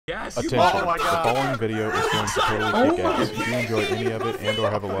Yes. Attention, the following video is going to totally kick ass. If you enjoy any of it and or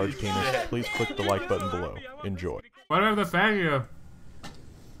have a large penis, please click the like button below. Enjoy. What about the faggot?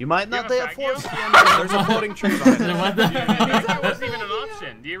 You might not be a force. There's a floating tree behind it. What the? That wasn't even an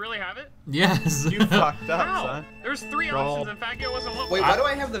option. Do you really have it? Yes. You fucked up, How? son. There's 3 options and Faggot wasn't one. Wait, why do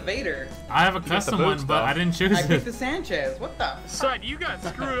I have the Vader? I have a custom one, but I didn't choose I picked it. the Sanchez. What the? Son, you got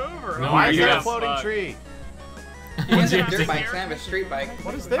screwed over. No, Why is you there a got floating tree? He has a dirt bike, so I have a street bike.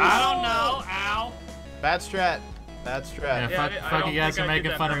 What is this? I don't know. Ow. Bad strat. Bad Yeah, strat. fuck you guys for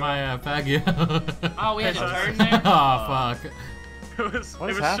making fun of my faggot. Oh, we had to turn there? Oh, fuck. It was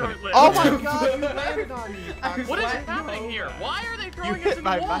happening? short-lived. Oh my god, you landed on me. What is happening here? Why are they throwing us hit into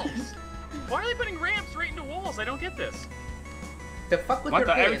my walls? bike. Why are they putting ramps right into walls? I don't get this. The fuck with What your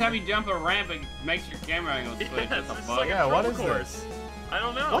the? Every head? time you jump a ramp, it makes your camera angle switch. Yes, What the it's fuck? like Yeah, a what troll is course. this? I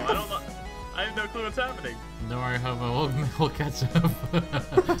don't know. What the I have no clue what's happening. Don't worry, Hobo. We'll catch up.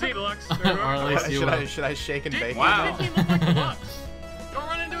 See, Deluxe. Or at least you will. Should I shake and bake? Wow. Didn't he look like Deluxe? Don't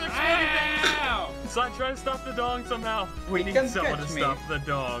run into exploding things. Ow! So I try to stop the dong somehow. We need Come someone to catch me. stop the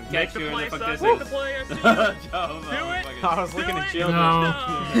dong. Catch Make the you in play, the son. fuck Make the this play. I see you. Joe, Do it. I was looking Do at it. children. No.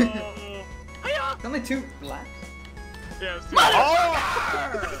 Hiya. Only 2 laps. Yeah, it's too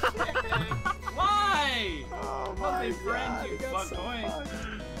Why? Oh My friends, you fuck boy.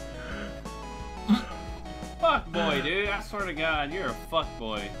 Fuck boy, dude. I swear to God, you're a fuck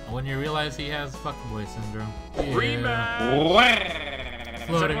boy. When you realize he has fuckboy syndrome. Rematch.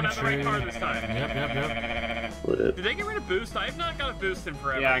 Floating Does everyone have the right tree. car this time? Yep. Did they get rid of boost? I have not got a boost in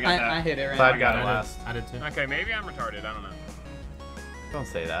forever. Yeah, I got that. I hit it right Side now. got it last. I did too. Okay, maybe I'm retarded. I don't know. Don't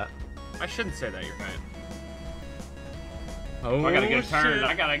say that. I shouldn't say that. You're right. Oh, I got a good shit. turn.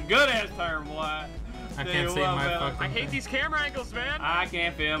 I got a good ass turn, boy. I can't see my fucking I hate these camera angles, man. I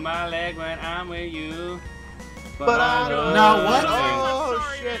can't feel my leg when I'm with you. But I don't No, what? Oh, I'm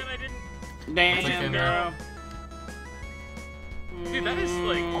sorry, shit. man. I didn't. Damn, girl. Dude, that is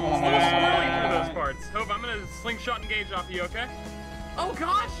like almost swirling through those parts. Hope, I'm gonna slingshot engage off you, okay? Oh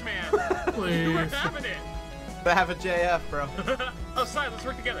gosh, man! Please. You were having it. But have a JF, bro. Oh, Side, let's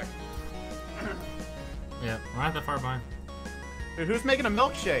work together. Yeah, we're not that far behind. Dude, who's making a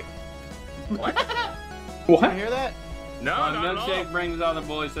milkshake? What? You hear that? No, Well, not at all. milkshake brings all the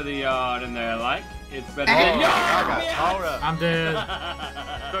boys to the yard, and they're like, it's better Oh, than I got power up. I'm dead.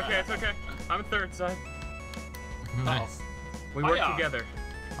 It's okay, it's okay. I'm third, Side. Nice. We work Hiya. together.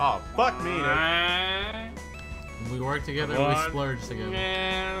 Oh, fuck me, dude. We work together, we One. splurge together.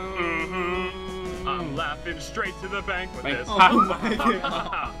 I'm laughing straight to the bank with Wait, this. oh my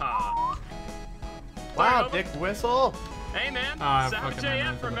God. Wow, Dick Whistle. Hey, man. I Savage fucking ran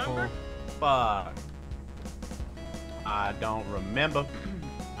AF, into the remember? Fuck. I don't remember.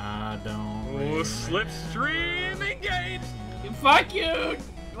 I don't. Oh, really slipstream engaged. Fuck you!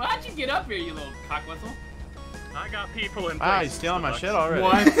 Why'd you get up here, you little cock whistle? I got people in Wow, place. he's stealing my Deluxe. shit already.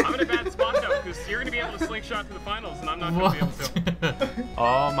 What? I'm in a bad spot though, because you're gonna be able to slingshot to the finals, and I'm not gonna be able to.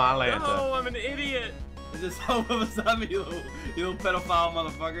 Oh, my Lanta. No, I'm an idiot. Is this all of a sudden, you little pedophile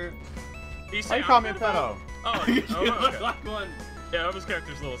motherfucker? Why you call me a pedo? Oh, You oh look okay. like one. Yeah, Hoba's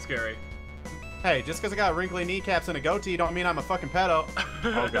character's a little scary. Hey, just because I got wrinkly kneecaps and a goatee don't mean I'm a fucking pedo.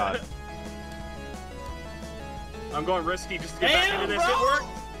 Oh, God. I'm going risky just to get back into this. It worked.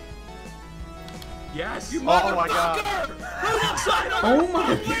 Yes. Oh, my God. Oh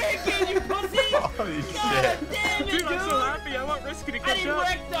my You pussy! Holy shit. Damn it, Dude, dude! I'm so happy. I want risky to I catch didn't up.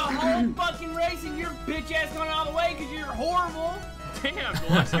 wreck the whole fucking race, and your bitch ass going all the way because you're horrible. Damn,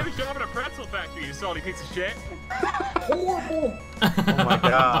 Deluxe, get a job at a pretzel factory, you salty piece of shit. Horrible. Oh, my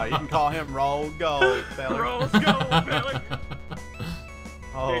God. You can call him Roll Gold, fella. Rolls go, Billy.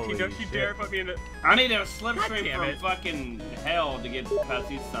 Holy Dude, don't you shit. dare put me in the... I need a God slipstream damn from it. fucking hell to get past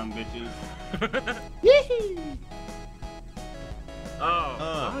these some bitches.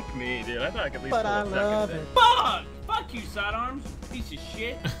 Oh, fuck me, dude. I thought I could at least But pull I a love second it. Fuck! Fuck you, SideArms, piece of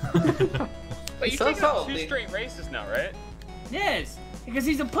shit. But you're So taking out salty. 2 straight races now, right? Yes, because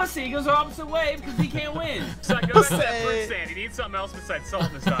he's a pussy. He goes the opposite way because he can't win. So I go back to that fruit stand. He needs something else besides salt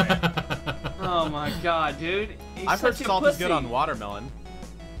in his diet. Oh my god, dude. He's I've heard such a salt is good pussy. on watermelon.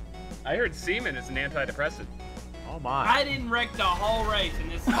 I heard semen is an antidepressant. Oh, my. I didn't wreck the whole race in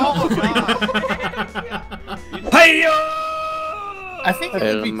this. Oh, God. Hey yo! I think it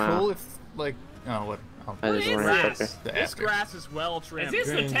would be cool if, like, oh, what? Oh, What is Grass. this? This grass is well Is trimmed. this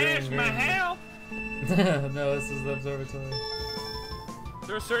the Taj Mahal? No, this is the observatory. Is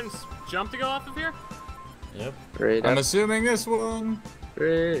there a certain jump to go off of here? Yep. Straight I'm up, assuming this one.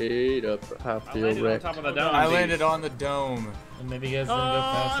 straight up, half I field landed on wreck. top of the dome. I landed on the dome. And maybe you guys didn't go Oh,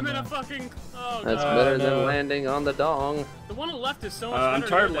 fast I'm in a enough. fucking... Oh, That's God. better than landing on the dong. The one on the left is so much I'm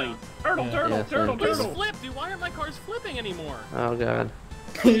better. turtling. Turtle, Yeah, turtle, yeah, turtle, Please turtle. flip, dude. Why aren't my cars flipping anymore? Oh god.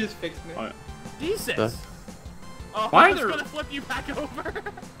 You just fixed me. Oh, Jesus. Oh, Why I was are- gonna flip you back over.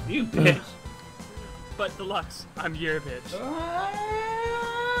 you bitch. But Deluxe, I'm your bitch. Yo,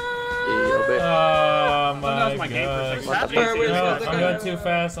 bitch. Oh That was my my game for a god. second. What the fuck? No, I'm going too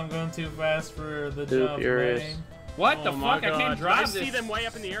fast. I'm going too fast for the Too jump, furious. man. What the Oh my fuck? I God. can't drive I this. see them way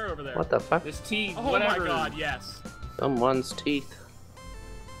up in the air over there. What the fuck? This T, Oh whatever. my God, yes. Someone's teeth.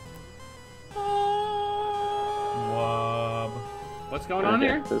 Wob. What's going on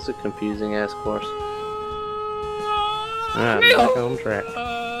here? This is a confusing ass course. Alright, back on track.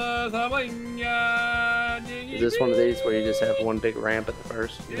 Is this one of these where you just have one big ramp at the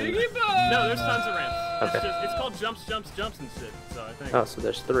first? No, there's tons of ramps. Okay. It's called jumps, jumps, jumps and shit. So I think. Oh, so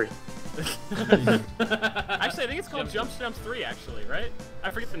there's 3. Actually, I think it's called Jumps, Jumps 3. Actually, right? I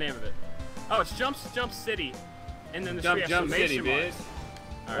forget the name of it. Oh, it's Jumps, Jumps City, and then the Jump, three jump city, exclamation bitch. marks.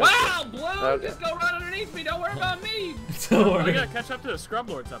 All right. Wow, Blue! Okay. Just go right underneath me. Don't worry about me. Don't We worry. gotta catch up to the scrub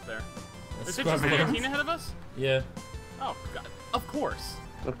lords up there. Is it just Scrub 18 ahead of us? Yeah. Oh God, of course.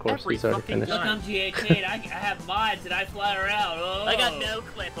 Of course, Every he's already fucking finished. time. GH8, I have mods and I fly around. Oh. I got no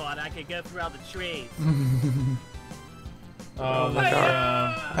clip on. I can go through all the trees. Oh, my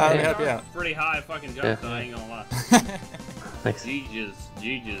God. How do we help you out? Pretty high fucking jump, Yeah. so I ain't gonna lie. Thanks. Jesus,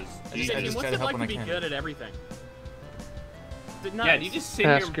 Jesus, I Jesus. just What's try to it help like when to I be can. good at everything? Yeah, do you just sit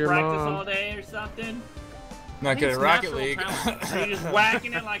here Ask and your practice mom. all day or something? Not good it's at Rocket natural League. talent. Are you just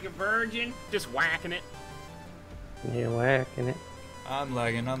whacking it like a virgin? Just whacking it. You're whacking it. I'm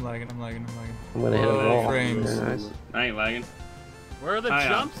lagging. I'm gonna hit a Whoa, wall. frames. Very nice. I ain't lagging. Where are the Hi,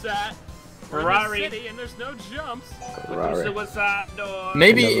 jumps at? We're in Ferrari. the city and there's no jumps. Ferrari. Suicide door.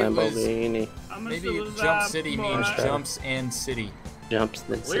 Maybe And a it was. Lamborghini. I'm a Maybe suicide Jump City boy. means Boy. jumps and city. Jumps,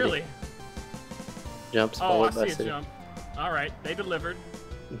 then city. Clearly. Jumps Oh, I followed by see a city. jump. All right, they delivered.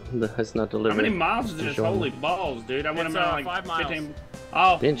 That's not How delivered. many miles is this? Visual. Holy balls, dude. I want It's, to like 5 miles. 15.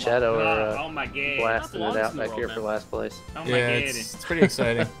 Oh, Me and Shadow my are, God. Oh my god. Blasting Not it the out longest in the back here world, for man. last place. Oh my Yeah, god. it's pretty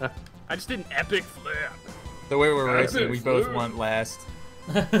exciting. I just did an epic flip. The way we're racing, we both Epic. want last.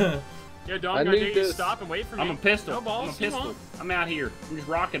 Yo, Dom, I I need dare you to this. stop and wait for me. I'm a pistol. No balls, I'm a you pistol. won't. I'm out here. I'm just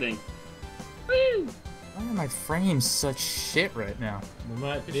rocketing. Woo! Why are my frames such shit right now? We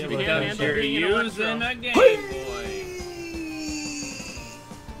might It be should able be to handy catch and You're you. being an using electro. a Game Boy.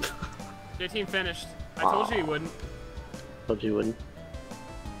 J-Team finished. I told you he wouldn't. Told you wouldn't.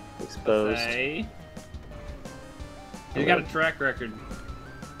 Exposed. Say. He's got a track record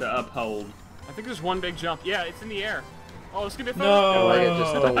to uphold. I think there's one big jump. Yeah, it's in the air. Oh, this could be a No. photo. Like it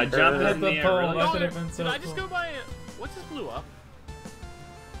just don't I jumped curve. in the the air, pole. really? That Oh, could have been so did I just cool. go by it? What just blew up?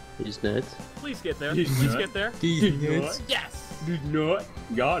 These nuts. Please get there. He's Please not. get there. Nuts. Yes. Did not.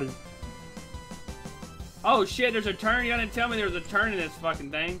 Got it. Oh shit, there's a turn. You didn't tell me there was a turn in this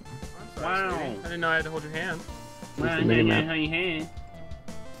fucking thing. I'm sorry, Wow. sweetie. I didn't know I had to hold your hand. Wow, the mini-map. how you hand?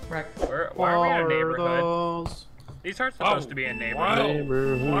 Why are we in a neighborhood? These aren't supposed to be a neighborhood.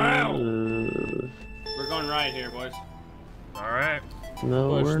 Wow. Neighborhood. We're going right here, boys. All right. No,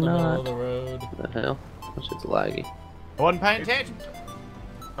 Push we're the middle not. of the road. The hell? That shit's laggy. I wasn't paying attention.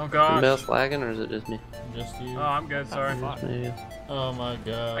 Oh Anybody gosh. else lagging, or is it just me? Just you. Oh, I'm good. Sorry. Yeah. Oh my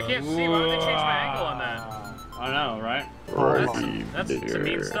god. I can't see. Why would they change my angle on that? I know, right? That's some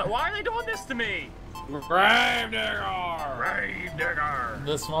mean stuff. Why are they doing this to me? Grave digger! Grave digger.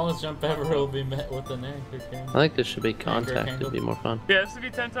 The smallest jump ever will be met with an anchor I king. think this should be contact. handle. It'd be more fun. Yeah, this would be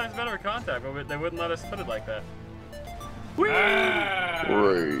 10 times better with contact, but they wouldn't let us put it like that.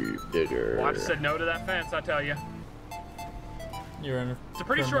 Grave digger. Well, I just said no to that fence, I tell you. You're in It's a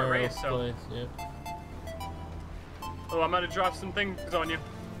pretty short Primero's race, so. place, yep. Oh, I might have dropped some things on you.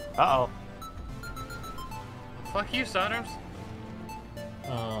 Uh-oh. Fuck you, SideArms.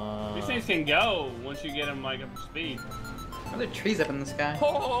 These things can go once you get them like up to speed. Are there trees up in the sky?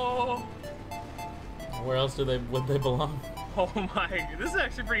 Oh, Where else would they belong? oh my! This is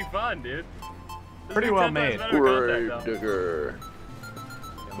actually pretty fun, dude. This Pretty is well 10 times made. better with contact, Grave though. digger.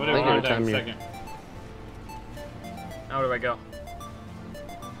 Whatever, I think every on that time you- second. Now where do I go?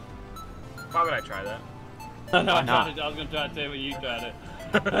 Why would I try that? Why not? I was gonna try to tell you what you tried it.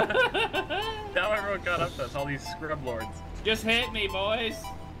 Now everyone caught up to us, all these scrub lords. Just hit me, boys.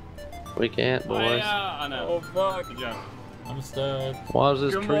 We can't, Oh, boys. yeah, I know. Oh fuck! Good job. I'm stuck. Why is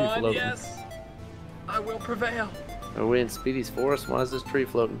this Come tree on, floating? yes! I will prevail. Are we in Speedy's forest? Why is this tree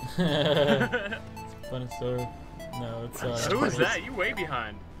floating? It's a funny story. No, it's Who is that? You way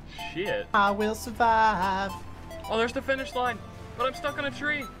behind. Shit. I will survive. Oh, there's the finish line. But I'm stuck on a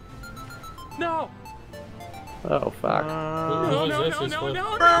tree. No! Oh fuck. No, no, no, no, no, Real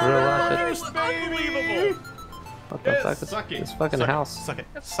no! life. Unbelievable! What the fuck is Suck it. this fucking house? Suck it.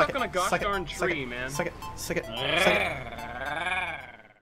 That's Suck stuck on a it. gosh Suck it. darn Suck tree, it. man. Suck it. Suck it. Suck it.